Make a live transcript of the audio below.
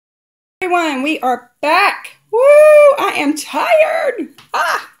Everyone, we are back. Woo! I am tired.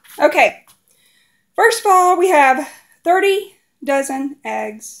 Okay. First of all, we have 30 dozen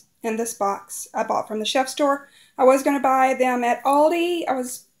eggs in this box I bought from the chef store. I was going to buy them at Aldi. I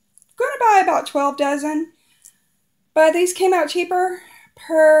was going to buy about 12 dozen, but these came out cheaper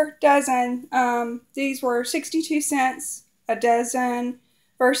per dozen. These were 62 cents a dozen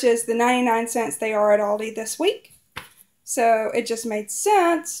versus the 99 cents they are at Aldi this week. So it just made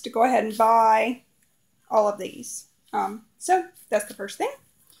sense to go ahead and buy all of these. So that's the first thing.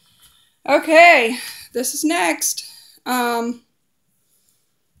 Okay, this is next. Wow.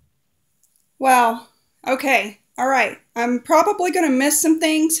 Okay. All right. I'm probably going to miss some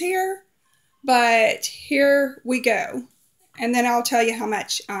things here, but here we go. And then I'll tell you how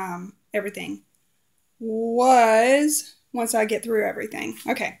much everything was once I get through everything.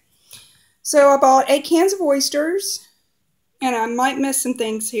 Okay. So I bought 8 cans of oysters. And I might miss some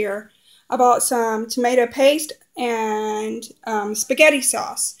things here. I bought some tomato paste and spaghetti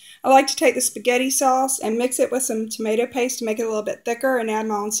sauce. I like to take the spaghetti sauce and mix it with some tomato paste to make it a little bit thicker and add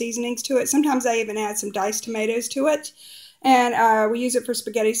my own seasonings to it. Sometimes I even add some diced tomatoes to it. And we use it for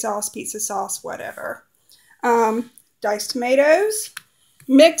spaghetti sauce, pizza sauce, whatever. Diced tomatoes.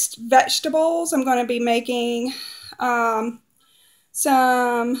 Mixed vegetables. I'm going to be making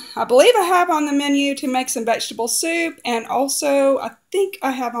I believe I have on the menu to make some vegetable soup, and also I think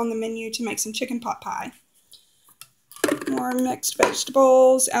I have on the menu to make some chicken pot pie. More mixed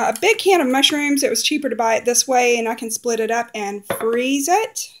vegetables. A big can of mushrooms. It was cheaper to buy it this way, and I can split it up and freeze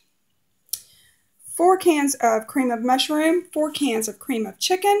it. 4 cans of cream of mushroom, 4 cans of cream of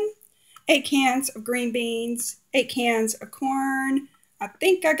chicken, 8 cans of green beans, 8 cans of corn. I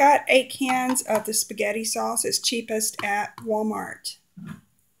think I got 8 cans of the spaghetti sauce. It's cheapest at Walmart.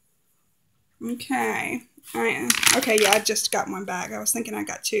 Okay. Okay, yeah, I just got 1 bag. I was thinking I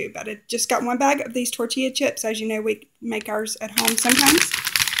got 2, but I just got 1 bag of these tortilla chips. As you know, we make ours at home sometimes.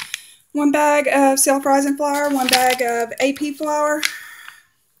 1 bag of self-rising flour, 1 bag of AP flour,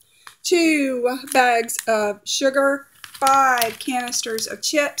 2 bags of sugar, 5 canisters of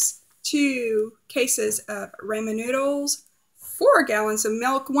chips, 2 cases of ramen noodles, 4 gallons of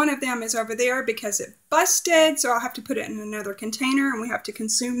milk. One of them is over there because it busted, so I'll have to put it in another container, and we have to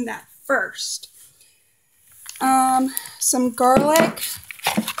consume that first. Some garlic.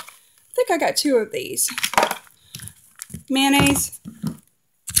 I think I got 2 of these. Mayonnaise.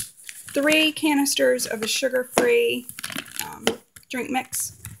 3 canisters of a sugar-free drink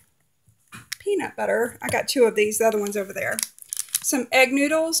mix. Peanut butter. I got 2 of these. The other one's over there. Some egg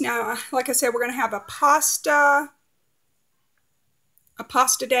noodles. Now, like I said, we're going to have a pasta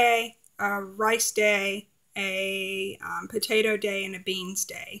day, a rice day, a potato day, and a beans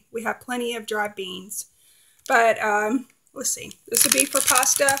day. We have plenty of dry beans. But let's see. This will be for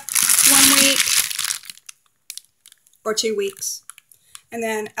pasta 1 week or 2 weeks. And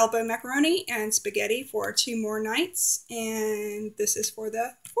then elbow macaroni and spaghetti for 2 more nights. And this is for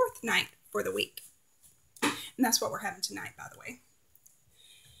the 4th night for the week. And that's what we're having tonight, by the way.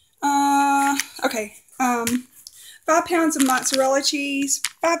 Okay. 5 pounds of mozzarella cheese,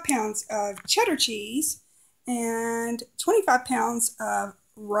 5 pounds of cheddar cheese, and 25 pounds of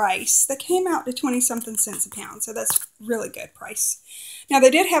rice. That came out to 20-something cents a pound, so that's really good price. Now, they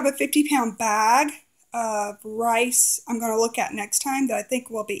did have a 50-pound bag of rice I'm going to look at next time that I think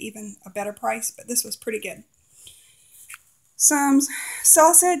will be even a better price, but this was pretty good. Some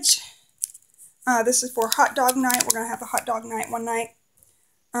sausage. This is for hot dog night. We're going to have a hot dog night one night.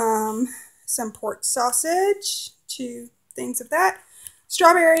 Some pork sausage. 2 things of that.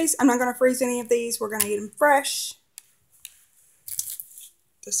 Strawberries. I'm not going to freeze any of these. We're going to eat them fresh.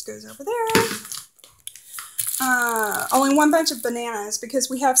 This goes over there. Only 1 bunch of bananas because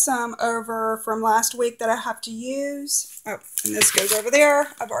we have some over from last week that I have to use. Oh, and this goes over there.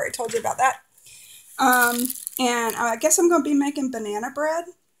 I've already told you about that. And I guess I'm going to be making banana bread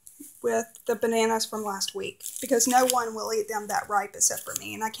with the bananas from last week because no one will eat them that ripe except for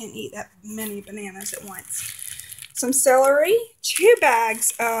me, and I can't eat that many bananas at once. Some celery, 2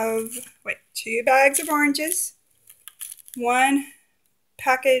 bags of oranges, 1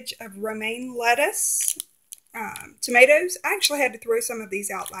 package of romaine lettuce, tomatoes. I actually had to throw some of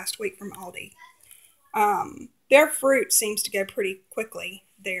these out last week from Aldi. Their fruit seems to go pretty quickly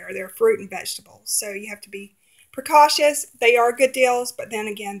there. They're fruit and vegetables, so you have to be precautious. They are good deals, but then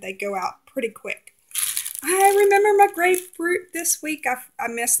again, they go out pretty quick. I remember my grapefruit this week. I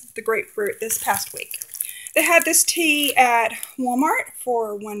missed the grapefruit this past week. They had this tea at Walmart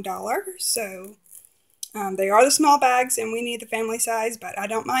for $1, so they are the small bags, and we need the family size, but I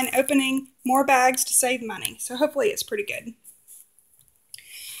don't mind opening more bags to save money, so hopefully it's pretty good.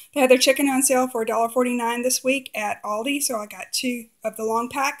 They had their chicken on sale for $1.49 this week at Aldi, so I got 2 of the long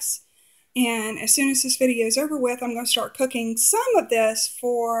packs. And as soon as this video is over with, I'm going to start cooking some of this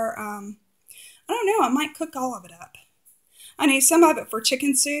for, I don't know, I might cook all of it up. I need some of it for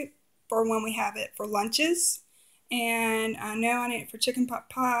chicken soup for when we have it for lunches. And I know I need it for chicken pot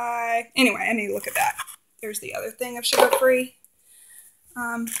pie. Anyway, I need to look at that. There's the other thing of sugar-free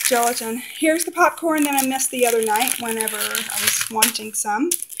gelatin. Here's the popcorn that I missed the other night whenever I was wanting some.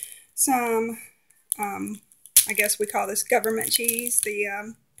 I guess we call this government cheese,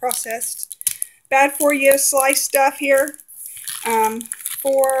 the processed bad for you sliced stuff here.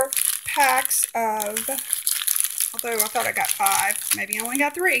 4 packs of, although I thought I got 5, maybe I only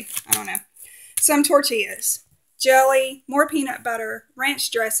got 3, I don't know. Some tortillas, jelly, more peanut butter, ranch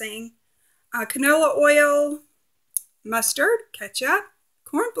dressing, canola oil, mustard, ketchup,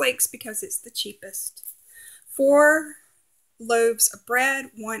 cornflakes because it's the cheapest, 4 loaves of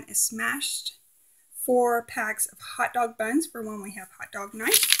bread, 1 is smashed, 4 packs of hot dog buns for when we have hot dog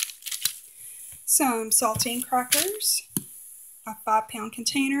night, some saltine crackers, a 5-pound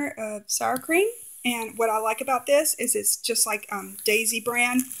container of sour cream. And what I like about this is it's just like Daisy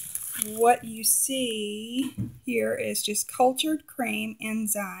brand. What you see here is just cultured cream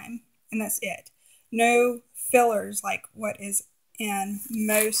enzyme, and that's it. No fillers like what is in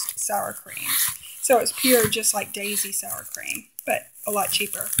most sour creams. So it's pure, just like Daisy sour cream, but a lot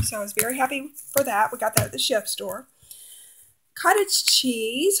cheaper. So I was very happy for that. We got that at the chef store. Cottage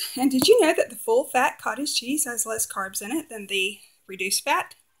cheese. And did you know that the full fat cottage cheese has less carbs in it than the reduced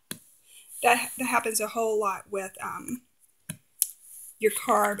fat? That happens a whole lot with your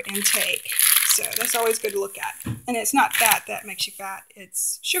carb intake. So that's always good to look at. And it's not fat that makes you fat.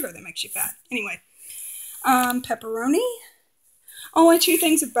 It's sugar that makes you fat. Anyway, pepperoni. Only 2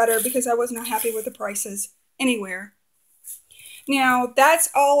 things of butter because I was not happy with the prices anywhere. Now, that's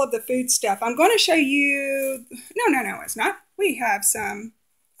all of the food stuff. I'm going to show you... No, it's not. We have a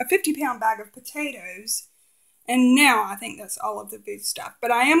 50-pound bag of potatoes. And now I think that's all of the food stuff.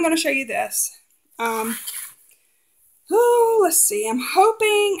 But I am going to show you this. Let's see. I'm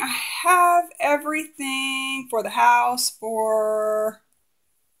hoping I have everything for the house for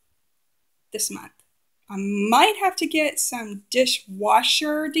this month. I might have to get some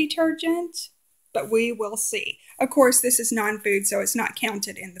dishwasher detergent, but we will see. Of course, this is non-food, so it's not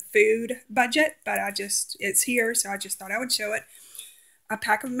counted in the food budget, but it's here, so I just thought I would show it. A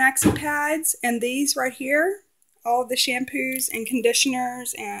pack of Maxi Pads, and these right here, all of the shampoos and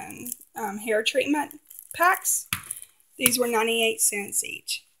conditioners and hair treatment packs. These were 98 cents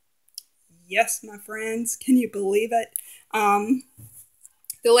each. Yes, my friends, can you believe it?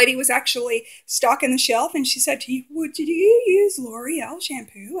 The lady was actually stocking the shelf, and she said to you, "Would you use L'Oreal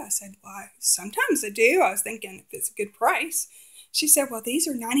shampoo?" I said, "Well, sometimes I do." I was thinking if it's a good price. She said, "Well, these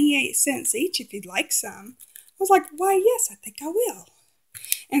are 98 cents each if you'd like some." I was like, "Why, yes, I think I will."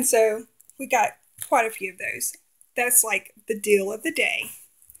 And so we got quite a few of those. That's like the deal of the day.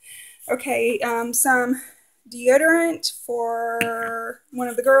 Okay, some deodorant for one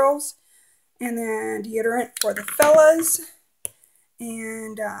of the girls, and then deodorant for the fellas.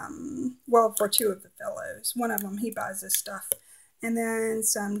 And, well, for 2 of the fellows. One of them, he buys this stuff. And then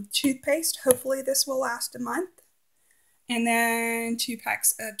some toothpaste. Hopefully this will last a month. And then 2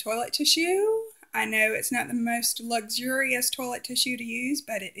 packs of toilet tissue. I know it's not the most luxurious toilet tissue to use,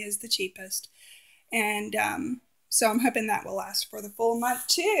 but it is the cheapest. And so I'm hoping that will last for the full month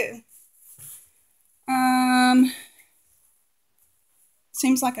too.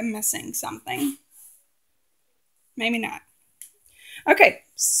 Seems like I'm missing something. Maybe not. Okay,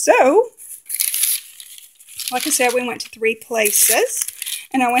 so, like I said, we went to 3 places,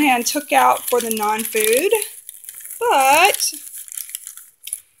 and I went ahead and took out for the non-food, but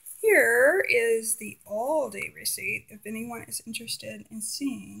here is the Aldi receipt, if anyone is interested in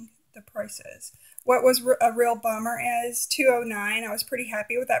seeing the prices. What was a real bummer is $2.09. I was pretty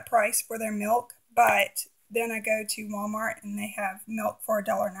happy with that price for their milk, but then I go to Walmart, and they have milk for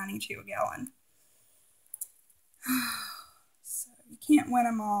 $1.92 a gallon. You can't win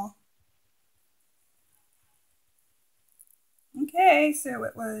them all. Okay, so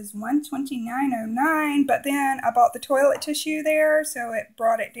it was $129.09, but then I bought the toilet tissue there, so it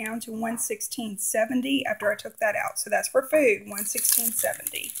brought it down to $116.70 after I took that out. So that's for food,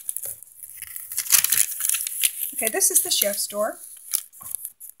 $116.70. Okay, this is the chef store.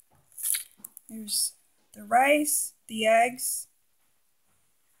 There's the rice, the eggs,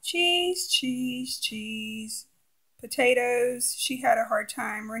 cheese, potatoes. She had a hard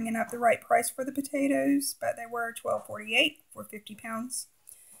time ringing up the right price for the potatoes, but they were $12.48 for 50 pounds.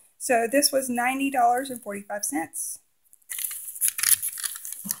 So this was $90.45.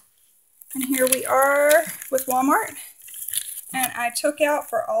 And here we are with Walmart. And I took out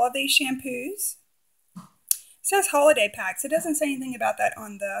for all of these shampoos. It says holiday packs. It doesn't say anything about that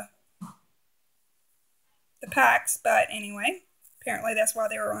on the packs, but anyway, apparently that's why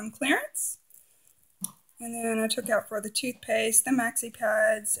they were on clearance. And then I took out for the toothpaste, the maxi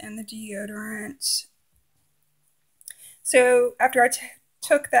pads, and the deodorant. So after I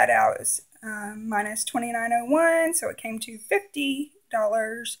took that out, it was minus $29.01, so it came to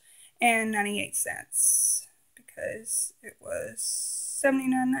 $50.98 because it was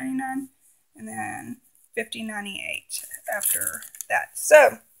 $79.99 and then $50.98 after that.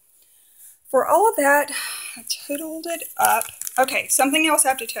 So for all of that, I totaled it up. Okay, something else I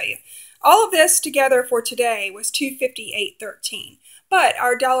have to tell you. All of this together for today was $258.13, but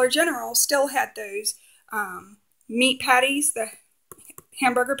our Dollar General still had those meat patties, the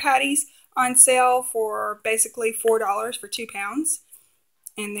hamburger patties, on sale for basically $4 for 2 pounds.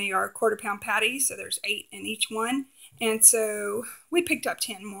 And they are quarter-pound patties, so there's 8 in each one. And so we picked up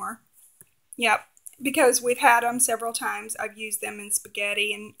 10 more. Yep, because we've had them several times. I've used them in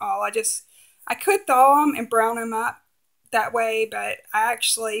spaghetti and all. I could thaw them and brown them up that way, but I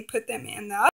actually put them in the